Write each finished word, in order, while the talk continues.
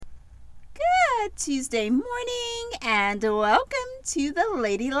Good Tuesday morning and welcome to the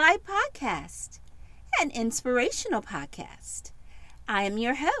Lady Life Podcast, an inspirational podcast. I am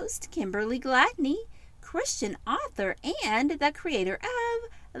your host, Kimberly Gladney, Christian author and the creator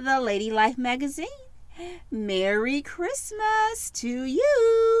of the Lady Life magazine. Merry Christmas to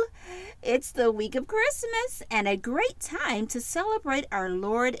you! It's the week of Christmas and a great time to celebrate our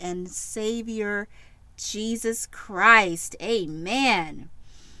Lord and Savior, Jesus Christ. Amen.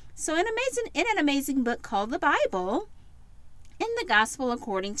 So in an amazing book called the Bible, in the Gospel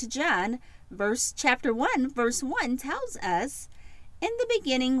according to John, chapter 1, verse 1 tells us, "In the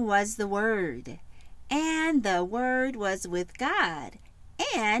beginning was the Word, and the Word was with God,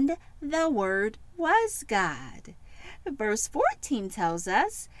 and the Word was God." Verse 14 tells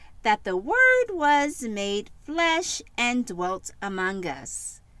us that the Word was made flesh and dwelt among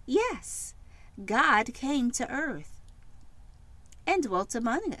us. Yes, God came to earth and dwelt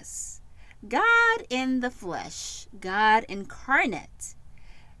among us. God in the flesh, God incarnate.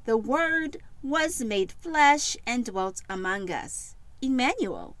 The Word was made flesh and dwelt among us.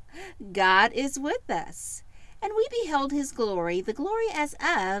 Emmanuel, God is with us. And we beheld his glory, the glory as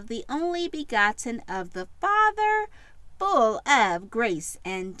of the only begotten of the Father, full of grace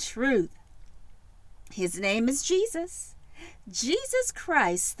and truth. His name is Jesus, Jesus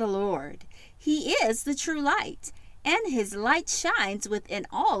Christ the Lord. He is the true light, and his light shines within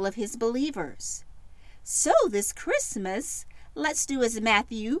all of his believers. So this Christmas, let's do as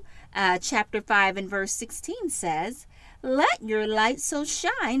Matthew chapter 5 and verse 16 says, "Let your light so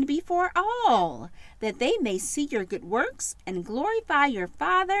shine before all, that they may see your good works and glorify your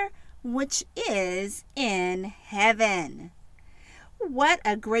Father which is in heaven." What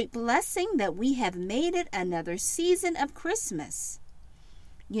a great blessing that we have made it another season of Christmas.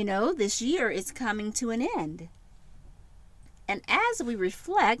 You know, this year is coming to an end. And as we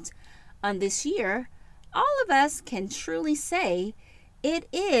reflect on this year, all of us can truly say it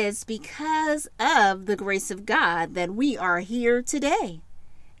is because of the grace of God that we are here today.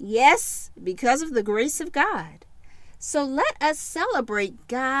 Yes, because of the grace of God. So let us celebrate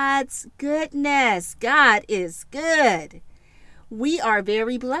God's goodness. God is good. We are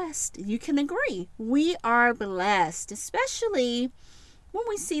very blessed. You can agree. We are blessed, especially when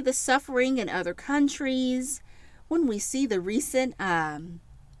we see the suffering in other countries, when we see the recent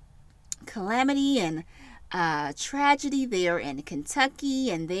calamity and tragedy there in Kentucky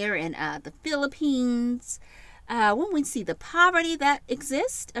and there in the Philippines, when we see the poverty that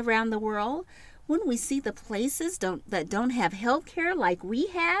exists around the world, when we see the places that don't have health care like we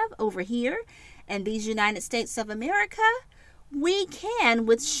have over here in these United States of America, we can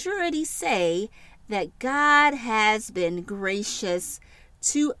with surety say that God has been gracious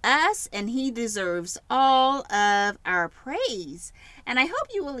to us, and he deserves all of our praise. And I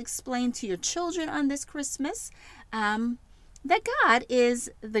hope you will explain to your children on this Christmas that God is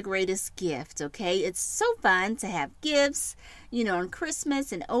the greatest gift, okay? It's so fun to have gifts, on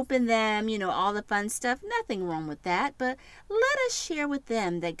Christmas and open them, all the fun stuff. Nothing wrong with that, but let us share with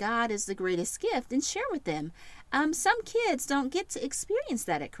them that God is the greatest gift and share with them. Some kids don't get to experience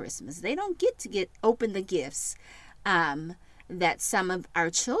that at Christmas. They don't get to open the gifts that some of our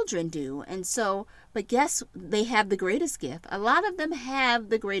children do. And so, but guess they have the greatest gift. A lot of them have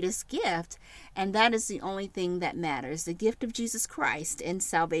the greatest gift, and that is the only thing that matters, the gift of Jesus Christ and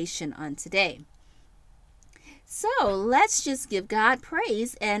salvation on today. So let's just give God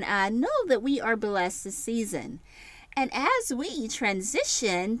praise and know that we are blessed this season. And as we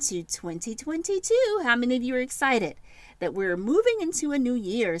transition to 2022, how many of you are excited that we're moving into a new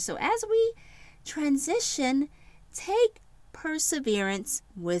year? So as we transition, take perseverance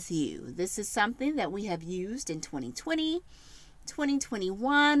with you. This is something that we have used in 2020,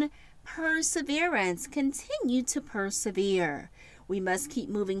 2021. Perseverance. Continue to persevere. We must keep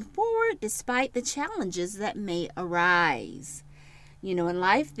moving forward despite the challenges that may arise. In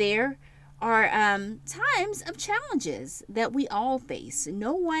life there are times of challenges that we all face.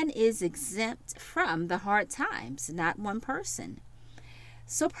 No one is exempt from the hard times, not one person.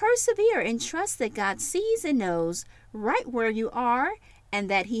 So persevere and trust that God sees and knows right where you are and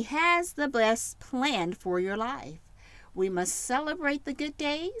that he has the best plan for your life. We must celebrate the good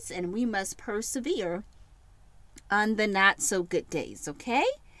days and we must persevere on the not so good days, okay?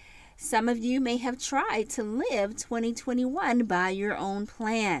 Some of you may have tried to live 2021 by your own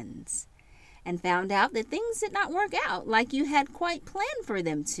plans and found out that things did not work out like you had quite planned for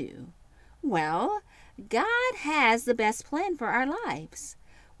them to. Well, God has the best plan for our lives.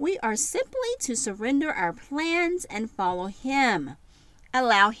 We are simply to surrender our plans and follow him.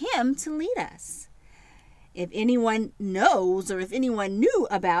 Allow him to lead us. If anyone knows, or if anyone knew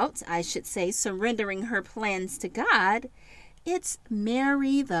about, I should say, surrendering her plans to God, it's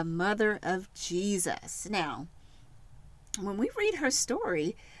Mary, the mother of Jesus. Now, when we read her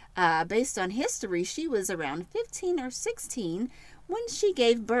story, based on history, she was around 15 or 16 when she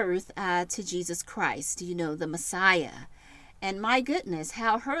gave birth to Jesus Christ, the Messiah. And my goodness,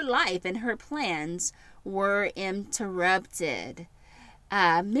 how her life and her plans were interrupted.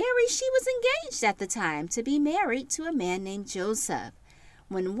 Mary, she was engaged at the time to be married to a man named Joseph,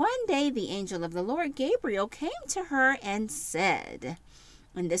 when one day the angel of the Lord, Gabriel, came to her and said,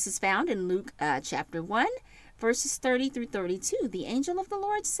 and this is found in Luke chapter 1, verses 30 through 32, the angel of the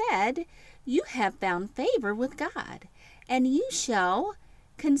Lord said, "You have found favor with God, and you shall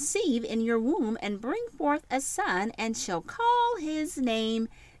conceive in your womb and bring forth a son, and shall call his name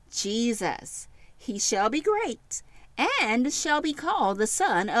Jesus. He shall be great, and shall be called the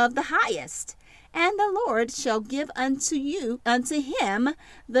Son of the Highest. And the Lord shall give unto him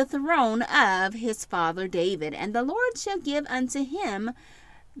the throne of his father David. And the Lord shall give unto him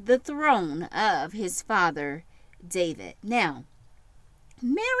the throne of his father David." Now,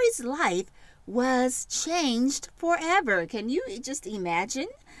 Mary's life was changed forever. Can you just imagine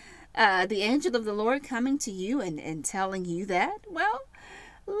the angel of the Lord coming to you and telling you that? Well,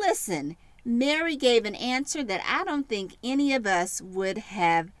 listen, Mary gave an answer that I don't think any of us would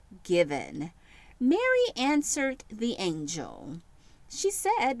have given. Mary answered the angel. She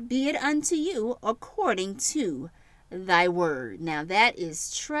said, "Be it unto you according to thy word." Now that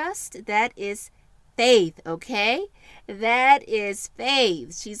is trust. That is faith, okay? That is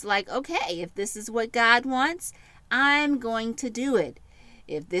faith. She's like, okay, if this is what God wants, I'm going to do it.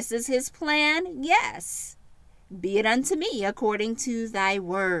 If this is his plan, yes. Be it unto me according to thy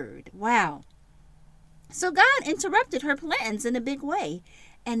word. Wow. So God interrupted her plans in a big way.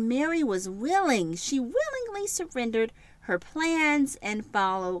 And Mary was willing. She willingly surrendered her plans and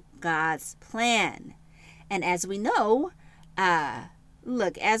followed God's plan. And as we know,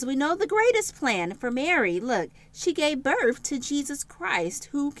 the greatest plan for Mary, she gave birth to Jesus Christ,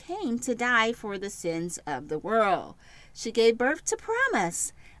 who came to die for the sins of the world. She gave birth to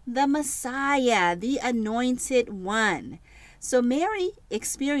promise, the Messiah, the anointed one. So Mary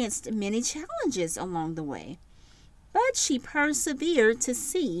experienced many challenges along the way, but she persevered to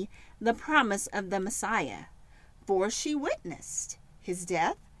see the promise of the Messiah, for she witnessed his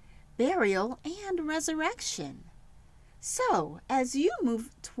death, burial, and resurrection. So, as you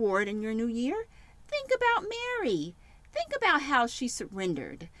move toward in your new year, think about Mary. Think about how she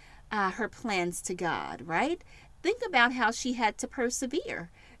surrendered her plans to God, right? Think about how she had to persevere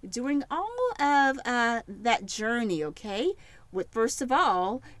during all of that journey, okay? With, first of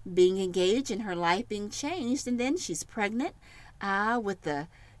all, being engaged and her life being changed, and then she's pregnant with the,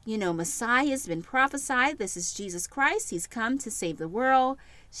 Messiah has been prophesied. This is Jesus Christ. He's come to save the world.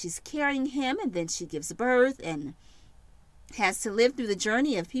 She's carrying him, and then she gives birth and has to live through the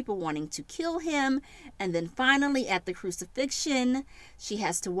journey of people wanting to kill him. And then finally at the crucifixion, she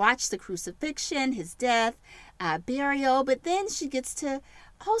has to watch the crucifixion, his death, burial, but then she gets to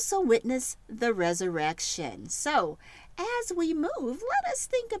also witness the resurrection. So as we move, let us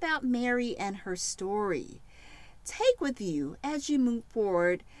think about Mary and her story. Take with you, as you move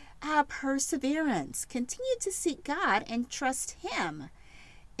forward, perseverance. Continue to seek God and trust him.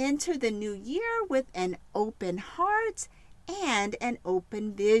 Enter the new year with an open heart and an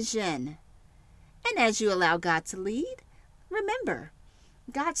open vision. And as you allow God to lead, remember,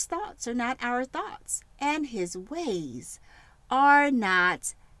 God's thoughts are not our thoughts, and his ways are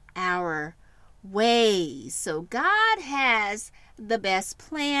not our ways. So God has the best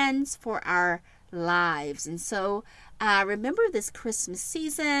plans for our lives. And so remember this Christmas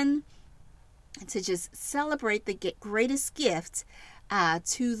season to just celebrate the greatest gift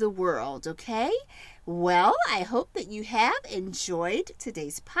to the world, okay? Well, I hope that you have enjoyed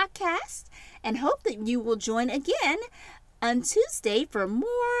today's podcast and hope that you will join again on Tuesday for more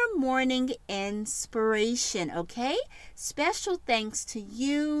morning inspiration, okay? Special thanks to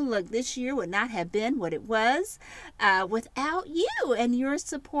you. Look, this year would not have been what it was without you and your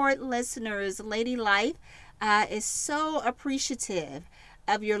support, listeners. Lady Life is so appreciative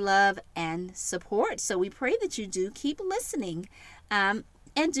of your love and support. So we pray that you do keep listening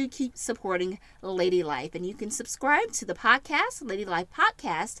and do keep supporting Lady Life. And you can subscribe to the podcast, Lady Life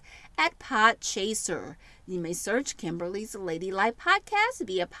Podcast, at Podchaser. You may search Kimberly's Lady Life Podcast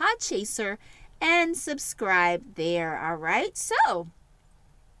via Podchaser and subscribe there, all right? So,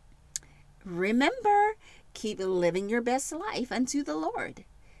 remember, keep living your best life unto the Lord.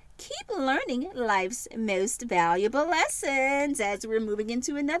 Keep learning life's most valuable lessons as we're moving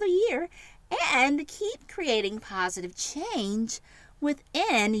into another year. and keep creating positive change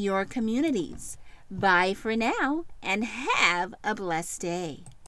within your communities. Bye for now and have a blessed day.